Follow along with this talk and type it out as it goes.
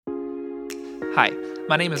Hi,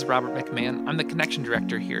 my name is Robert McMahon. I'm the Connection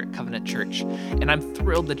Director here at Covenant Church, and I'm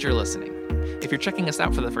thrilled that you're listening. If you're checking us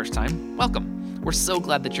out for the first time, welcome. We're so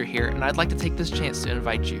glad that you're here, and I'd like to take this chance to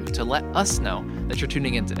invite you to let us know that you're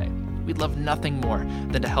tuning in today. We'd love nothing more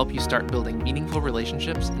than to help you start building meaningful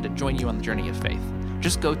relationships and to join you on the journey of faith.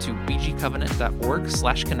 Just go to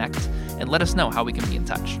bgcovenant.org/connect and let us know how we can be in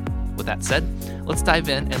touch. With that said, let's dive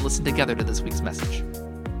in and listen together to this week's message.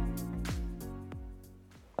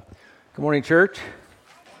 Good morning, church.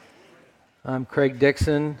 I'm Craig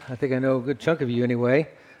Dixon. I think I know a good chunk of you anyway.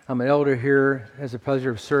 I'm an elder here, has the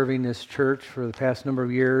pleasure of serving this church for the past number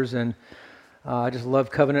of years, and I just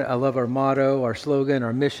love Covenant. I love our motto, our slogan,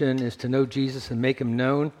 our mission is to know Jesus and make him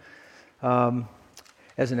known.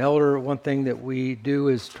 As an elder, one thing that we do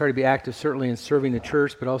is try to be active certainly in serving the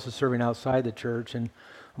church, but also serving outside the church, and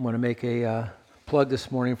I'm going to make a plug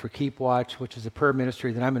this morning for Keep Watch, which is a prayer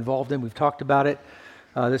ministry that I'm involved in. We've talked about it.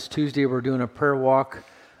 This Tuesday, we're doing a prayer walk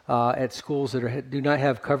at schools that do not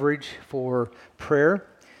have coverage for prayer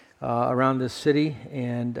around this city.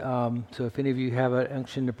 And so if any of you have an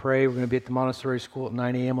unction to pray, we're going to be at the Montessori School at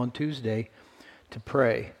 9 a.m. on Tuesday to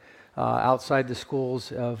pray outside the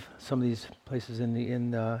schools of some of these places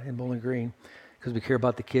in Bowling Green, because we care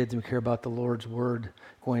about the kids and we care about the Lord's Word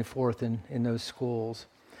going forth in those schools.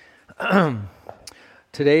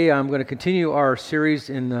 Today, I'm going to continue our series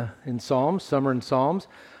in Psalms, Summer in Psalms.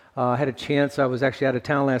 I had a chance, I was actually out of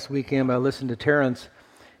town last weekend, but I listened to Terrence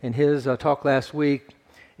in his talk last week,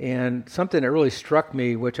 and something that really struck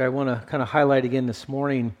me, which I want to kind of highlight again this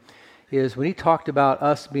morning, is when he talked about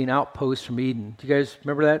us being outposts from Eden. Do you guys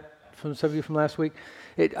remember that from some of you from last week?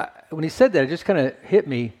 When he said that, it just kind of hit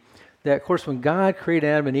me that, of course, when God created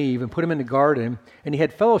Adam and Eve and put them in the garden, and he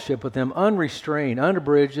had fellowship with them, unrestrained,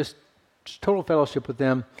 unabridged, just total fellowship with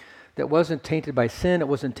them that wasn't tainted by sin, it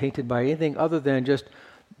wasn't tainted by anything other than just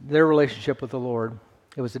their relationship with the Lord.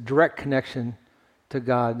 It was a direct connection to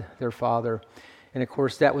God, their Father. And of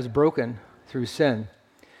course, that was broken through sin.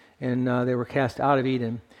 And they were cast out of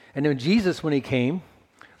Eden. And then Jesus, when he came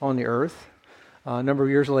on the earth, a number of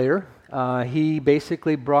years later, he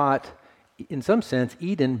basically brought, in some sense,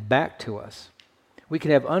 Eden back to us. We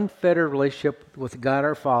can have unfettered relationship with God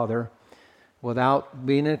our Father without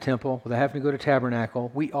being in a temple, without having to go to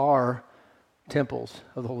tabernacle. We are temples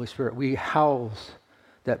of the Holy Spirit. We house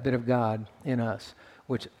that bit of God in us,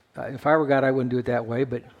 which if I were God, I wouldn't do it that way,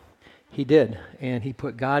 but he did. And he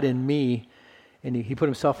put God in me, and he put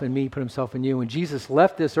himself in me, put himself in you. When Jesus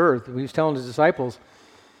left this earth, he was telling his disciples,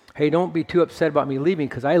 hey, don't be too upset about me leaving,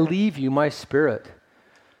 because I leave you my Spirit.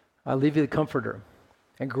 I leave you the Comforter.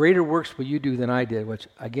 And greater works will you do than I did, which,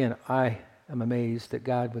 again, I'm amazed that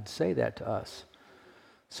God would say that to us.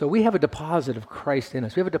 So we have a deposit of Christ in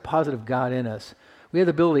us. We have a deposit of God in us. We have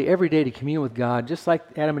the ability every day to commune with God, just like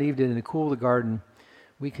Adam and Eve did in the cool of the garden.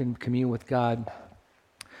 We can commune with God.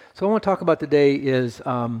 So what I want to talk about today is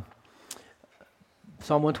Psalm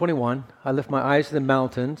 121. I lift my eyes to the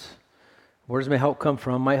mountains. Where does my help come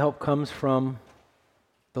from? My help comes from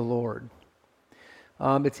the Lord.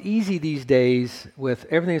 It's easy these days with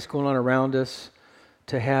everything that's going on around us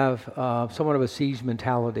to have somewhat of a siege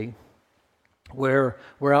mentality where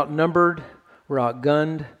we're outnumbered, we're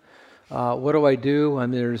outgunned. What do I do? I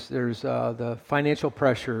mean, there's the financial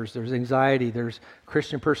pressures, there's anxiety, there's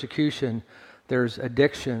Christian persecution, there's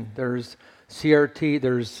addiction, there's CRT,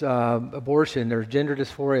 there's abortion, there's gender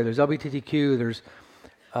dysphoria, there's LGBTQ, there's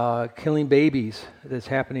killing babies that's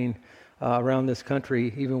happening around this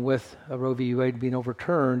country. Even with Roe v. Wade being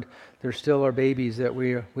overturned, there still are babies that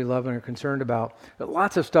we love and are concerned about. But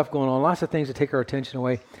lots of stuff going on, lots of things to take our attention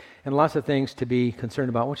away, and lots of things to be concerned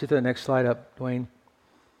about. I want you to throw the next slide up, Dwayne.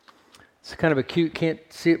 It's kind of a cute, can't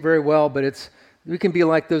see it very well, but we can be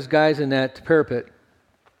like those guys in that parapet.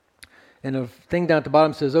 And the thing down at the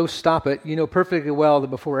bottom says, oh, stop it. You know perfectly well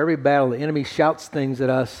that before every battle, the enemy shouts things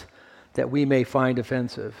at us that we may find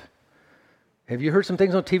offensive. Have you heard some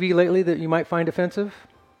things on TV lately that you might find offensive?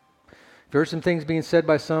 Have you heard some things being said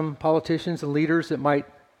by some politicians and leaders that might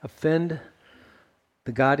offend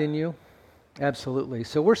the God in you? Absolutely.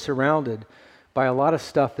 So we're surrounded by a lot of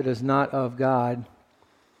stuff that is not of God.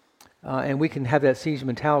 And we can have that siege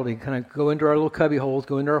mentality, kind of go into our little cubby holes,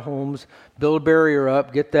 go into our homes, build a barrier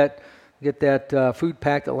up, get that food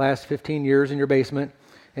pack that lasts 15 years in your basement,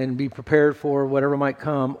 and be prepared for whatever might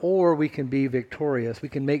come. Or we can be victorious. We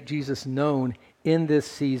can make Jesus known in this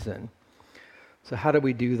season. So how do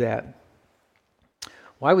we do that?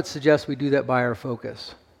 Well, I would suggest we do that by our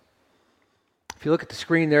focus. If you look at the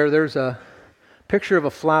screen there's a picture of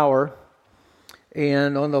a flower,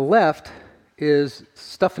 and on the left is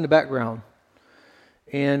stuff in the background.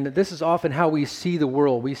 And this is often how we see the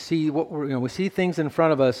world. We see we see things in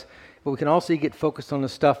front of us, but we can also get focused on the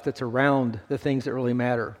stuff that's around the things that really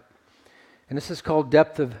matter. And this is called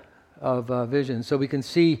depth of vision. So we can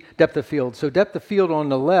see depth of field. So depth of field on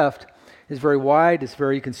the left is very wide.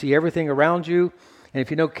 You can see everything around you. And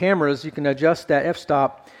if you know cameras, you can adjust that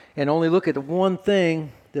f-stop and only look at the one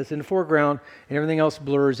thing that's in the foreground, and everything else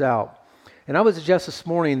blurs out. And I would suggest this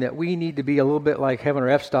morning that we need to be a little bit like having our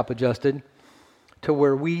f-stop adjusted to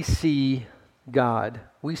where we see God.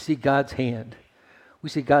 We see God's hand. We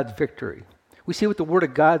see God's victory. We see what the Word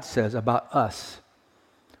of God says about us.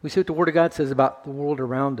 We see what the Word of God says about the world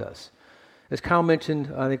around us. As Kyle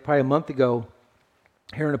mentioned, I think probably a month ago,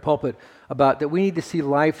 here in the pulpit, about that we need to see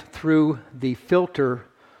life through the filter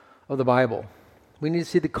of the Bible. We need to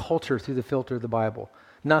see the culture through the filter of the Bible,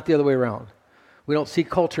 not the other way around. We don't see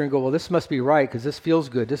culture and go, well, this must be right because this feels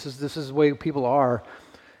good. This is the way people are.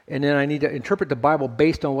 And then I need to interpret the Bible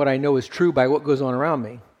based on what I know is true by what goes on around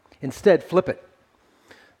me. Instead, flip it.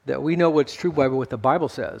 That we know what's true by what the Bible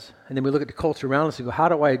says. And then we look at the culture around us and go, how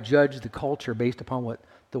do I judge the culture based upon what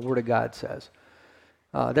the Word of God says?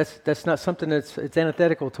 That's not something it's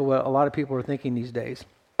antithetical to what a lot of people are thinking these days.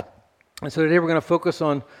 And so today we're going to focus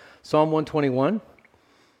on Psalm 121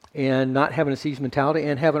 and not having a siege mentality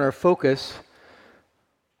and having our focus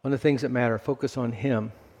on the things that matter, focus on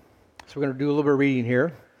Him. So we're going to do a little bit of reading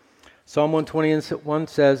here. Psalm 121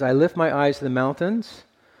 says, I lift my eyes to the mountains.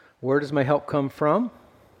 Where does my help come from?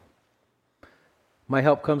 My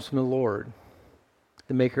help comes from the Lord,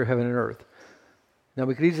 the maker of heaven and earth. Now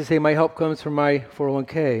we could easily say my help comes from my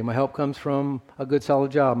 401k. My help comes from a good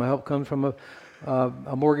solid job. My help comes from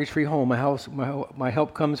a mortgage-free home. My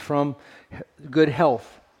help comes from good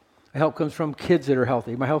health. My help comes from kids that are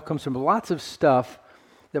healthy. My help comes from lots of stuff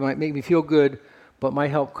that might make me feel good, but my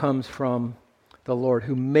help comes from the Lord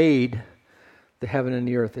who made the heaven and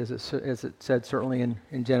the earth, as it said certainly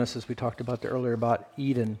in Genesis. We talked about earlier about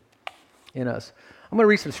Eden in us. I'm going to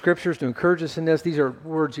read some scriptures to encourage us in this. These are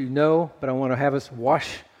words you know, but I want to have us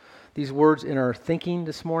wash these words in our thinking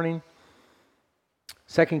this morning.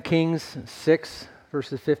 2 Kings 6,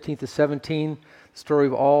 verses 15 to 17, the story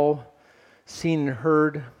of all seen and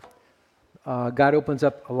heard. God opens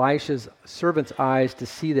up Elisha's servant's eyes to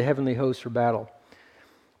see the heavenly host for battle.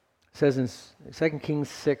 It says in 2 Kings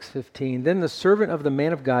 6:15, then the servant of the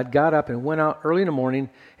man of God got up and went out early in the morning.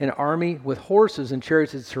 An army with horses and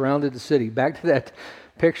chariots had surrounded the city. Back to that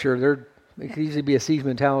picture, it could easily be a siege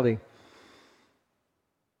mentality.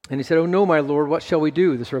 And he said, oh no, my Lord, what shall we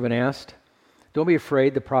do? The servant asked. Don't be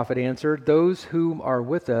afraid, the prophet answered. Those whom are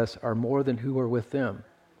with us are more than who are with them.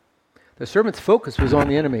 The servant's focus was on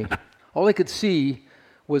the enemy. All he could see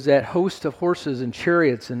was that host of horses and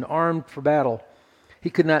chariots and armed for battle. He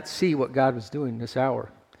could not see what God was doing this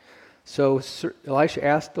hour. So Elisha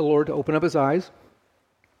asked the Lord to open up his eyes,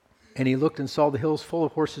 and he looked and saw the hills full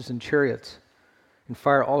of horses and chariots and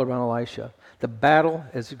fire all around Elisha. The battle,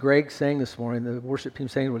 as Greg sang this morning, the worship team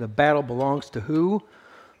sang, the battle belongs to who?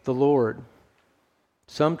 The Lord.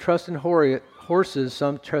 Some trust in horses,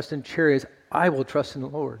 some trust in chariots. I will trust in the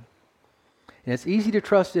Lord. And it's easy to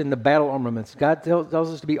trust in the battle armaments. God tells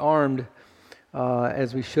us to be armed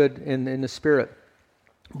as we should in the Spirit.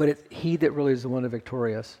 But it's He that really is the one that's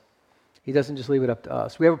victorious. He doesn't just leave it up to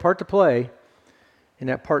us. We have a part to play, and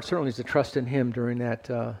that part certainly is to trust in Him during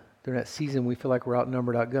that season we feel like we're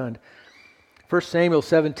outnumbered, outgunned. 1 Samuel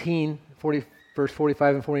 17, verse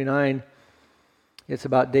 45 and 49, it's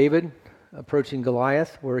about David approaching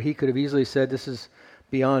Goliath, where he could have easily said, this is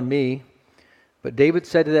beyond me. But David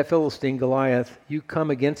said to that Philistine, Goliath, you come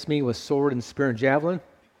against me with sword and spear and javelin,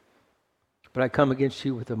 but I come against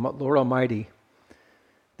you with the Lord Almighty,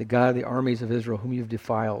 the God of the armies of Israel, whom you've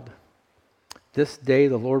defiled. This day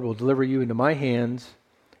the Lord will deliver you into my hands,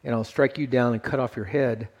 and I'll strike you down and cut off your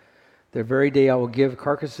head. The very day I will give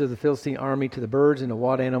carcasses of the Philistine army to the birds and the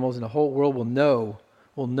wild animals, and the whole world will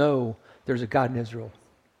know there's a God in Israel.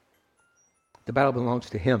 The battle belongs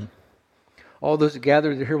to Him. All those that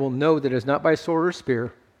gather here will know that it is not by sword or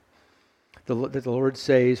spear that the Lord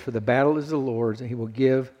says, for the battle is the Lord's, and He will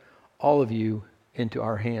give all of you into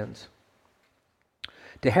our hands.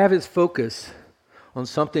 To have his focus on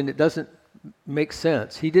something that doesn't make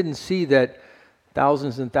sense. He didn't see that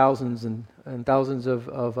thousands and thousands and thousands of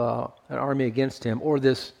an army against him, or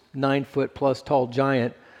this 9-foot plus tall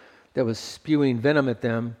giant that was spewing venom at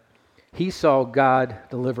them. He saw God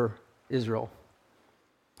deliver Israel.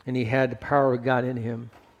 And he had the power of God in him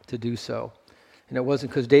to do so. And it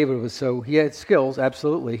wasn't because David he had skills,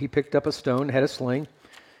 absolutely. He picked up a stone, had a sling.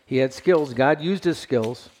 He had skills. God used his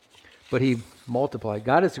skills, but he multiplied.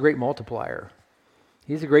 God is a great multiplier.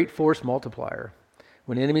 He's a great force multiplier.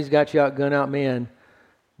 When the enemy's got you outgunned, outmanned,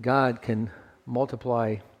 God can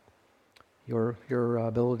multiply your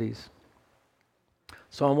abilities.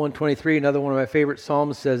 Psalm 123, another one of my favorite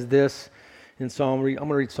psalms, says this in Psalm. I'm going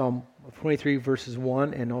to read Psalm 23, verses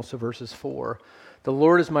 1 and also verses 4. The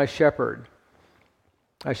Lord is my shepherd,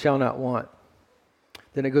 I shall not want.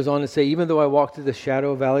 Then it goes on to say, even though I walk through the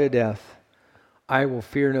shadow of valley of death, I will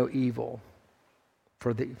fear no evil,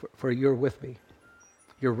 for you're with me.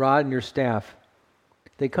 Your rod and your staff,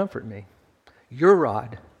 they comfort me. Your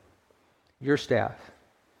rod, your staff,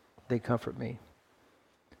 they comfort me.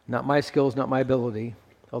 Not my skills, not my ability,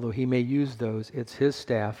 although he may use those. It's his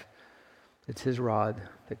staff, it's his rod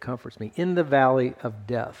that comforts me. In the valley of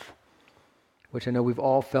death, which I know we've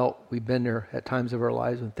all felt, we've been there at times of our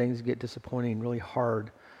lives when things get disappointing, really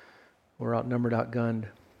hard. We're outnumbered, outgunned,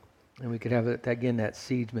 and we could have that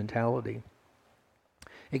siege mentality.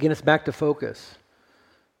 Again, it's back to focus.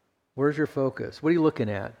 Where's your focus? What are you looking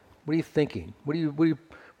at? What are you thinking? What's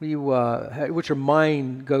your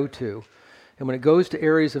mind go to? And when it goes to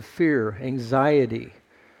areas of fear, anxiety,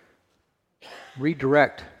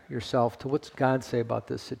 redirect yourself to what's God say about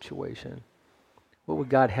this situation? What would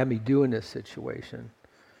God have me do in this situation?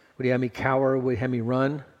 Would he have me cower? Would he have me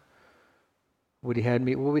run? What would he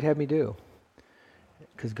have me do?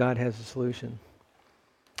 Because God has a solution.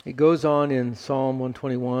 It goes on in Psalm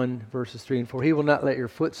 121, verses 3 and 4. He will not let your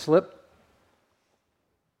foot slip.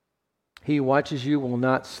 He who watches you will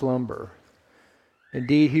not slumber.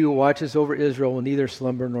 Indeed, he who watches over Israel will neither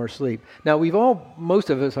slumber nor sleep. Now, most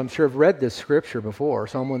of us, I'm sure, have read this scripture before,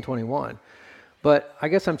 Psalm 121. But I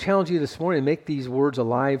guess I'm challenging you this morning to make these words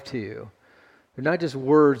alive to you. They're not just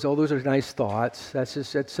words, those are nice thoughts.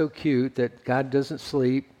 That's so cute that God doesn't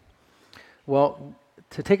sleep. Well,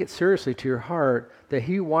 to take it seriously to your heart, that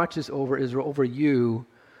he watches over Israel, over you,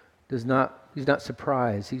 he's not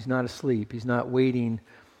surprised. He's not asleep. He's not waiting.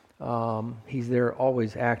 He's there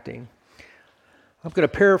always acting. I'm going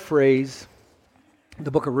to paraphrase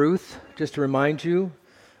the book of Ruth just to remind you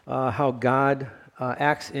how God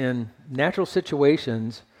acts in natural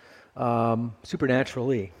situations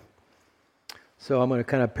supernaturally. So I'm going to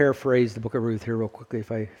kind of paraphrase the book of Ruth here real quickly,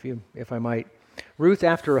 if I might. Ruth,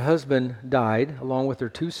 after her husband died, along with her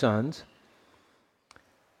 2 sons,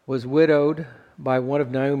 was widowed by one of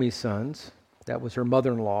Naomi's sons. That was her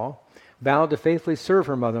mother-in-law. Vowed to faithfully serve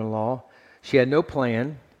her mother-in-law. She had no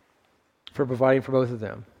plan for providing for both of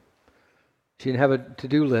them. She didn't have a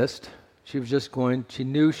to-do list. She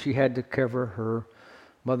knew she had to cover her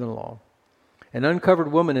mother-in-law. An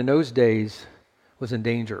uncovered woman in those days was in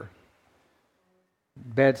danger.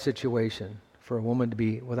 Bad situation for a woman to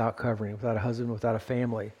be without covering, without a husband, without a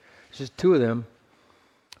family. It's just 2 of them.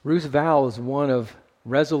 Ruth's vow is one of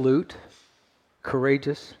resolute,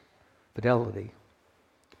 courageous fidelity.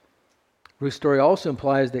 Ruth's story also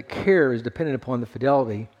implies that care is dependent upon the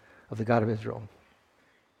fidelity of the God of Israel.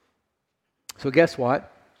 So guess what?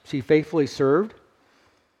 She faithfully served,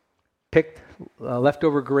 picked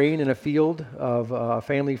leftover grain in a field of a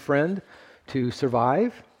family friend to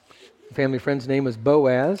survive. The family friend's name was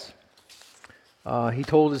Boaz. He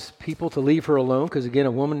told his people to leave her alone because, again,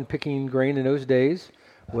 a woman picking grain in those days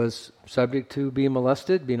was subject to being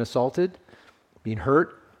molested, being assaulted, being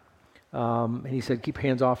hurt. And he said, keep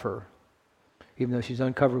hands off her. Even though she's an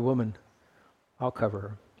uncovered woman, I'll cover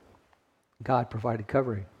her. God provided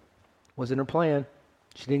covering. Wasn't her plan.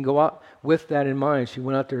 She didn't go out with that in mind. She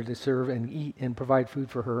went out there to serve and eat and provide food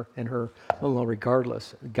for her and her mother-in-law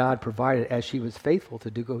regardless. God provided as she was faithful to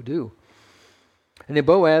go do. And then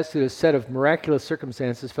Boaz, through a set of miraculous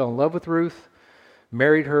circumstances, fell in love with Ruth,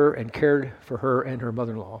 married her, and cared for her and her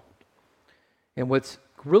mother-in-law. And what's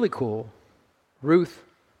really cool, Ruth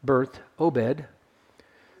birthed Obed,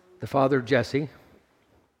 the father of Jesse,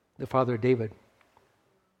 the father of David,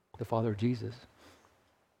 the father of Jesus.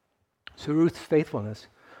 So Ruth's faithfulness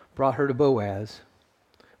brought her to Boaz,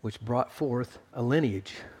 which brought forth a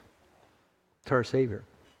lineage to our Savior.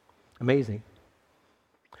 Amazing.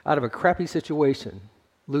 Out of a crappy situation,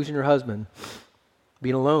 losing her husband,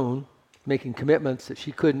 being alone, making commitments that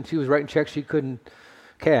she was writing checks she couldn't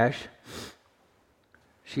cash,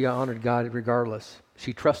 she honored God regardless.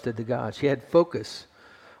 She trusted the God. She had focus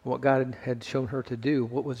on what God had shown her to do,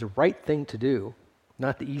 what was the right thing to do,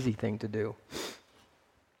 not the easy thing to do.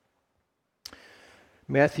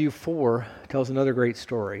 Matthew 4 tells another great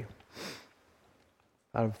story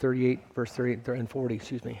out of 38, verse 38 and 40,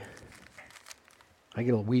 excuse me. I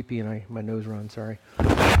get a little weepy and my nose runs, sorry.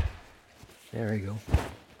 There you go.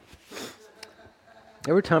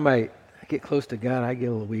 Every time I get close to God, I get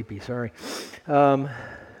a little weepy, sorry. I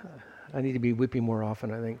need to be weeping more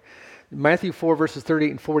often, I think. Matthew 4, verses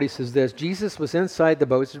 38 and 40 says this: Jesus was inside the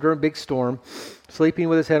boat during a big storm, sleeping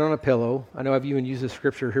with his head on a pillow. I know I've even used this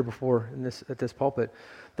scripture here before at this pulpit.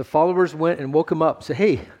 The followers went and woke him up and said,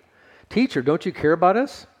 "Hey, teacher, don't you care about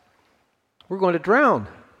us? We're going to drown."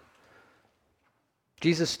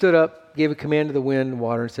 Jesus stood up, gave a command to the wind and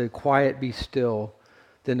water, and said, "Quiet, be still."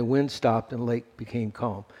 Then the wind stopped and the lake became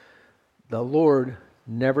calm. The Lord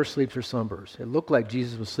never sleeps or slumbers. It looked like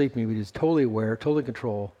Jesus was sleeping, but he was totally aware, totally in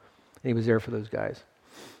control, and he was there for those guys.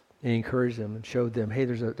 And he encouraged them and showed them, hey,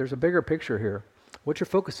 there's a bigger picture here. What's your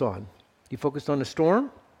focus on? You focused on the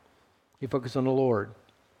storm? You focus on the Lord.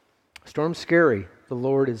 Storm's scary. The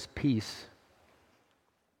Lord is peace.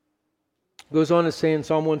 Goes on to say in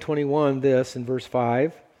Psalm 121 this in verse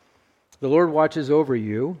 5, the Lord watches over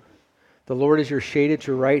you. The Lord is your shade at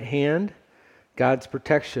your right hand, God's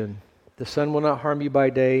protection. The sun will not harm you by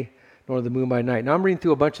day, nor the moon by night. Now I'm reading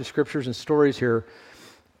through a bunch of scriptures and stories here,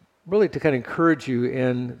 really to kind of encourage you.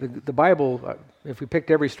 And the Bible, if we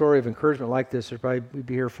picked every story of encouragement like this, we'd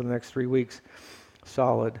be here for the next 3 weeks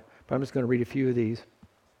solid. But I'm just going to read a few of these.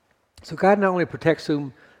 So God not only protects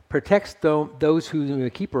those who he's a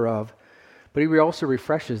keeper of, but he also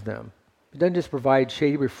refreshes them. He doesn't just provide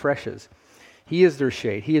shade, he refreshes. He is their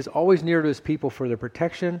shade. He is always near to his people for their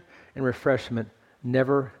protection and refreshment,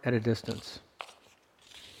 never at a distance.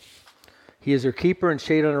 He is their keeper and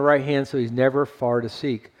shade on the right hand, so he's never far to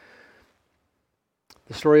seek.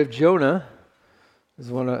 The story of Jonah is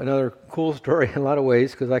another cool story in a lot of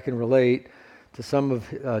ways, because I can relate to some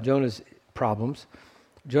of Jonah's problems.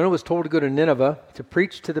 Jonah was told to go to Nineveh to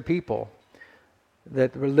preach to the people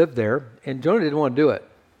that lived there, and Jonah didn't want to do it.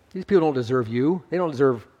 These people don't deserve you. They don't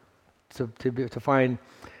deserve to find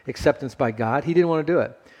acceptance by God. He didn't want to do it.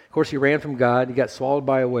 Of course, he ran from God. He got swallowed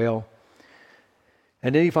by a whale.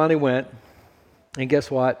 And then he finally went, and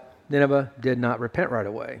guess what? Nineveh did not repent right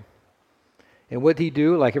away. And what did he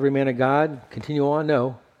do, like every man of God, continue on?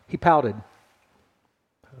 No, he pouted.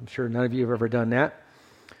 I'm sure none of you have ever done that.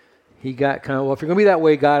 He got kind of, well, if you're going to be that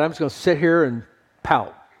way, God, I'm just going to sit here and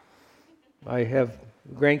pout. I have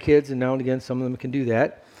grandkids, and now and again, some of them can do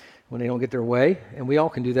that when they don't get their way, and we all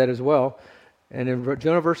can do that as well. And in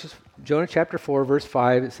Jonah chapter 4, verse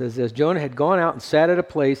 5, it says this: Jonah had gone out and sat at a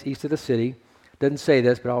place east of the city. Doesn't say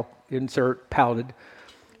this, but I'll insert pouted.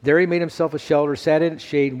 There he made himself a shelter, sat in its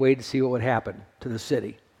shade, and waited to see what would happen to the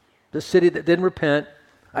city. The city that didn't repent,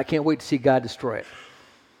 I can't wait to see God destroy it.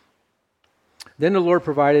 Then the Lord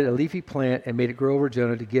provided a leafy plant and made it grow over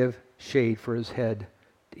Jonah to give shade for his head,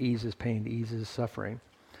 to ease his pain, to ease his suffering.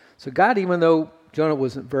 So God, even though Jonah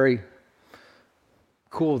wasn't very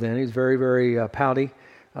cool then, he was very, very pouty,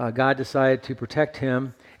 God decided to protect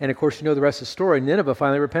him. And of course, you know the rest of the story. Nineveh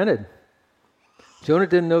finally repented. Jonah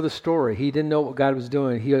didn't know the story. He didn't know what God was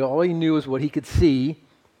doing. All he knew was what he could see.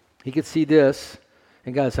 He could see this.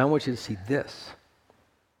 And God said, I want you to see this.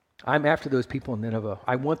 I'm after those people in Nineveh.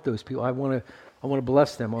 I want those people. I want to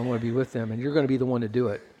bless them. I want to be with them. And you're going to be the one to do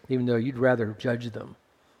it, even though you'd rather judge them.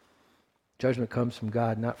 Judgment comes from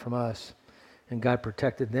God, not from us. And God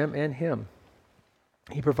protected them and him.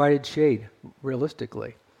 He provided shade,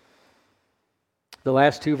 realistically. The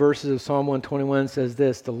last two verses of Psalm 121 says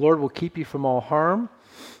this: the Lord will keep you from all harm.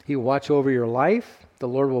 He will watch over your life. The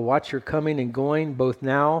Lord will watch your coming and going, both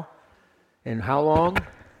now and how long?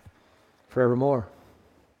 Forevermore.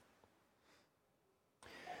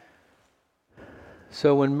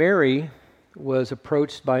 So when Mary was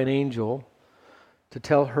approached by an angel to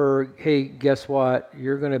tell her, hey, guess what?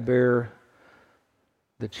 You're going to bear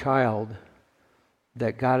the child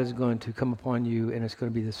that God is going to come upon you, and it's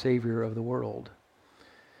going to be the Savior of the world.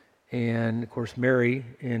 And, of course, Mary,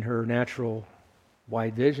 in her natural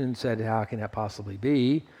wide vision, said, how can that possibly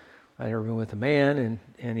be? I've never been with a man.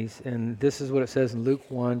 And this is what it says in Luke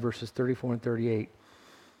 1, verses 34 and 38.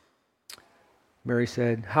 Mary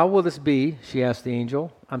said, how will this be? She asked the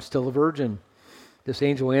angel. I'm still a virgin. This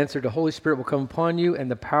angel answered, the Holy Spirit will come upon you, and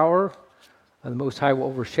the power of the Most High will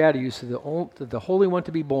overshadow you, so that the Holy One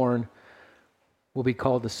to be born will be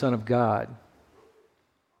called the Son of God.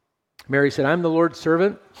 Mary said, I'm the Lord's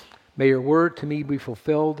servant. May your word to me be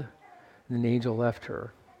fulfilled. And the angel left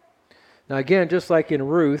her. Now again, just like in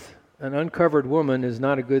Ruth, an uncovered woman is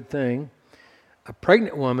not a good thing. A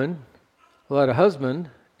pregnant woman without a husband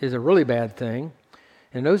is a really bad thing.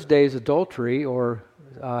 In those days, adultery or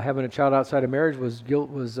having a child outside of marriage was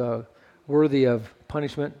worthy of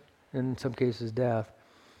punishment, in some cases death.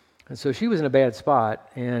 And so she was in a bad spot.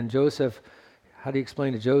 And Joseph, how do you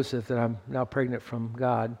explain to Joseph that I'm now pregnant from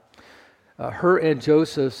God? Her and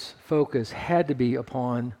Joseph's focus had to be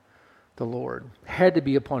upon the Lord, had to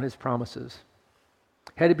be upon his promises,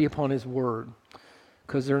 had to be upon his word.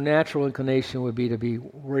 because their natural inclination would be to be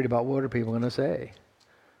worried about what are people going to say?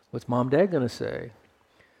 What's mom and dad going to say?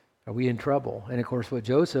 Are we in trouble? And of course, with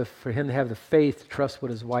Joseph, for him to have the faith to trust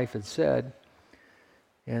what his wife had said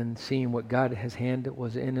and seeing what God has handed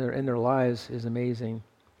was in their lives is amazing.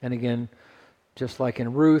 And again, just like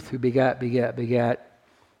in Ruth, who begat,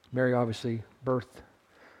 Mary obviously birthed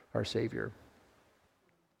our Savior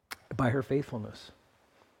by her faithfulness.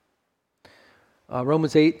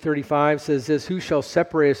 Romans 8:35 says this, who shall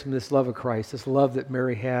separate us from this love of Christ, this love that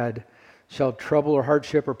Mary had? Shall trouble or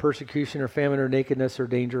hardship or persecution or famine or nakedness or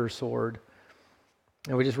danger or sword?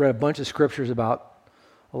 And we just read a bunch of scriptures about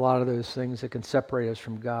a lot of those things that can separate us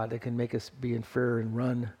from God, that can make us be in fear and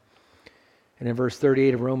run. And in verse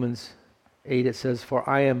 38 of Romans 8 it says, for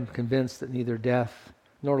I am convinced that neither death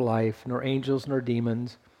nor life, nor angels nor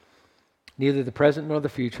demons, neither the present nor the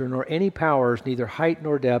future, nor any powers, neither height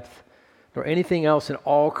nor depth, nor anything else in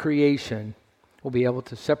all creation will be able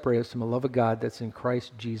to separate us from the love of God that's in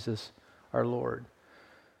Christ Jesus our Lord.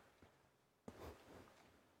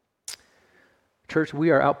 Church,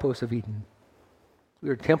 we are outposts of Eden. We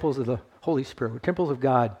are temples of the Holy Spirit. We're temples of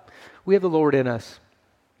God. We have the Lord in us.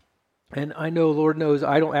 And I know, Lord knows,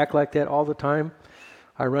 I don't act like that all the time.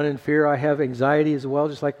 I run in fear. I have anxiety as well,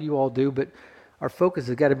 just like you all do. But our focus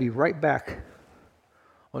has got to be right back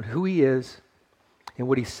on who He is and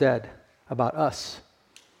what He said about us,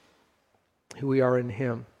 who we are in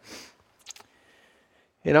Him.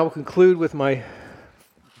 And I will conclude with my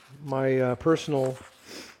personal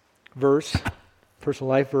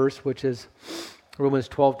life verse, which is Romans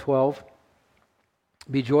 12:12.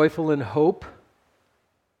 Be joyful in hope,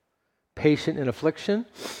 patient in affliction,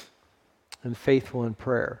 and faithful in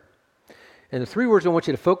prayer. And the three words I want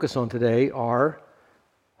you to focus on today are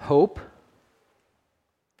hope,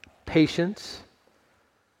 patience,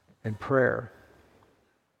 and prayer.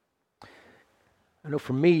 I know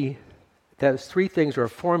for me, those three things are a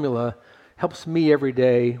formula, helps me every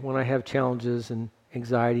day when I have challenges and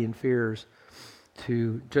anxiety and fears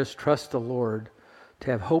to just trust the Lord,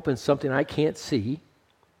 to have hope in something I can't see.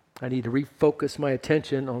 I need to refocus my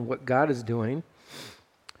attention on what God is doing.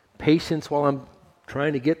 Patience while I'm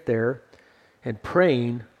trying to get there, and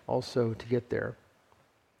praying also to get there.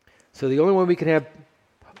 So the only way we can have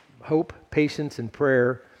hope, patience, and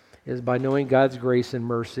prayer is by knowing God's grace and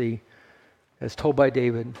mercy, as told by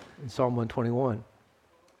David in Psalm 121.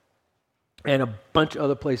 And a bunch of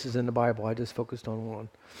other places in the Bible. I just focused on one.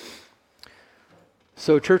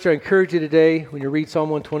 So church, I encourage you today, when you read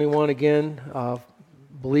Psalm 121 again,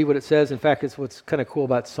 believe what it says. In fact, it's what's kind of cool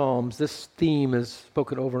about Psalms. This theme is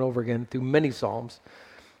spoken over and over again through many Psalms.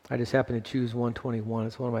 I just happened to choose 121.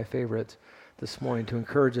 It's one of my favorites this morning to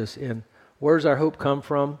encourage us in where does our hope come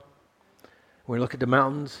from? When we look at the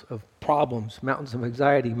mountains of problems, mountains of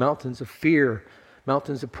anxiety, mountains of fear,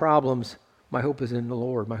 mountains of problems, my hope is in the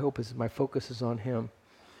Lord. My focus is on Him.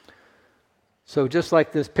 So just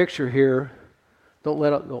like this picture here, don't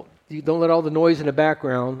let all the noise in the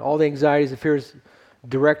background, all the anxieties, the fears,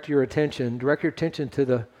 direct your attention to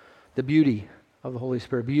the beauty of the Holy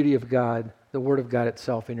Spirit, beauty of God, the Word of God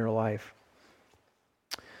itself in your life.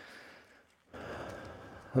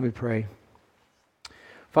 Let me pray.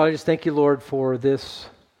 Father, I just thank you, Lord, for this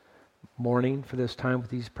morning, for this time with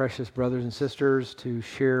these precious brothers and sisters to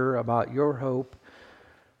share about your hope,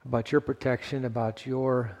 about your protection, about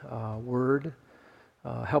your word.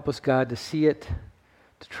 Help us, God, to see it,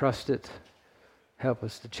 to trust it. Help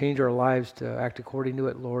us to change our lives, to act according to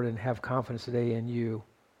it, Lord, and have confidence today in you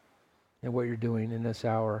and what you're doing in this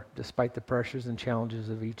hour, despite the pressures and challenges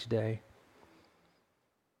of each day.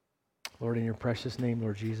 Lord, in your precious name,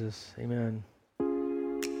 Lord Jesus, amen.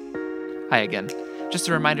 Hi again. Just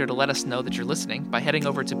a reminder to let us know that you're listening by heading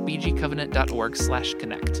over to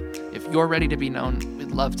bgcovenant.org/connect. If you're ready to be known,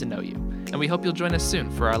 we'd love to know you. And we hope you'll join us soon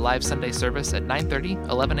for our live Sunday service at 9:30,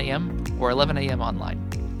 11 a.m., or 11 a.m. online.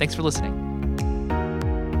 Thanks for listening.